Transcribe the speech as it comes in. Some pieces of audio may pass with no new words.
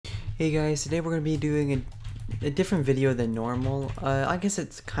Hey guys, today we're going to be doing a different video than normal. I guess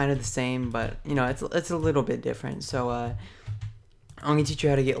it's kind of the same, but you know, it's a little bit different. So I'm going to teach you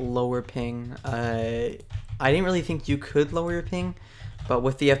how to get lower ping. I didn't really think you could lower your ping, but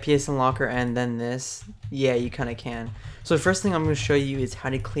with the FPS unlocker and then this, yeah, you kind of can. So the first thing I'm going to show you is how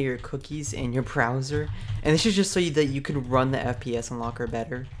to clear your cookies in your browser, and this is just so that you can run the FPS unlocker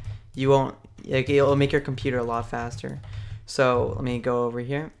better. You won't, like, it'll make your computer a lot faster. So let me go over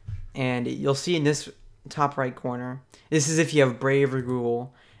here. And you'll see in this top right corner, this is if you have Brave or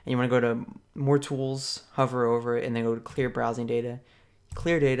Google, and you want to go to more tools, hover over it, and then go to clear browsing data.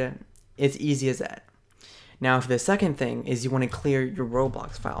 Clear data, it's easy as that. Now for the second thing is you want to clear your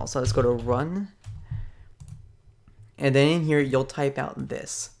Roblox file. So let's go to run, and then in here you'll type out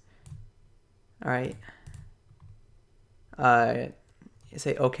this. Alright.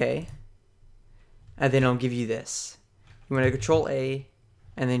 Say OK, and then it'll give you this. You want to Control A,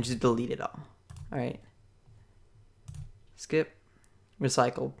 and then just delete it all. Alright. Skip.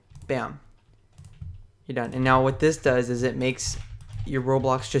 Recycle. Bam. You're done. And now what this does is it makes your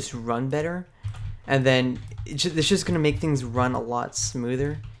Roblox just run better. And then it's just going to make things run a lot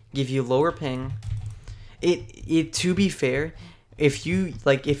smoother. Give you lower ping. To be fair, if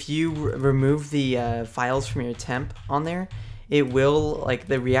you remove the files from your temp on there, it will, like,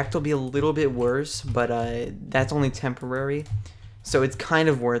 the React will be a little bit worse, but that's only temporary. So it's kind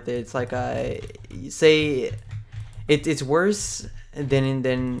of worth it. It's like say it's worse,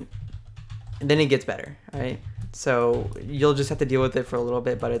 then it gets better, right? So you'll just have to deal with it for a little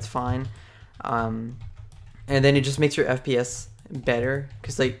bit, but it's fine. And then it just makes your FPS better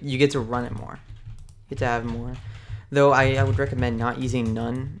because, like, you get to run it more. You get to have more. Though I would recommend not using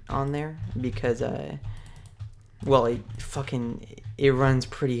none on there because well, it runs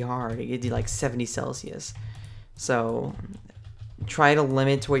pretty hard. It gives you like 70 Celsius. So try to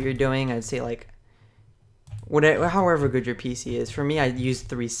limit to what you're doing. I'd say, like, whatever, however good your PC is. For me, I use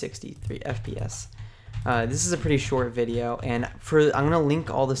 363 FPS. This is a pretty short video, and I'm gonna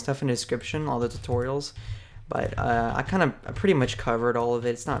link all the stuff in the description, all the tutorials. But I pretty much covered all of it.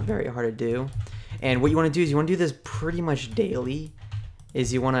 It's not very hard to do. And what you want to do is you want to do this pretty much daily.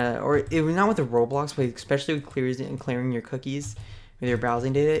 Is you want to, or not with the Roblox, but especially with clearing your cookies with your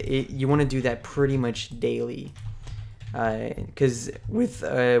browsing data. You want to do that pretty much daily. Because with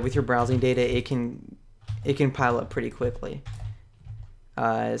your browsing data, it can pile up pretty quickly.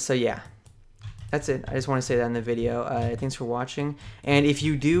 So yeah, that's it. I just want to say that in the video. Thanks for watching. And if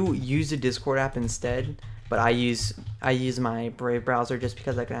you do use the Discord app instead, but I use my Brave browser just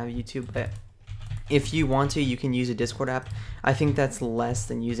because I can have YouTube. But if you want to, you can use a Discord app. I think that's less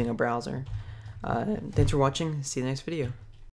than using a browser. Thanks for watching. See you in the next video.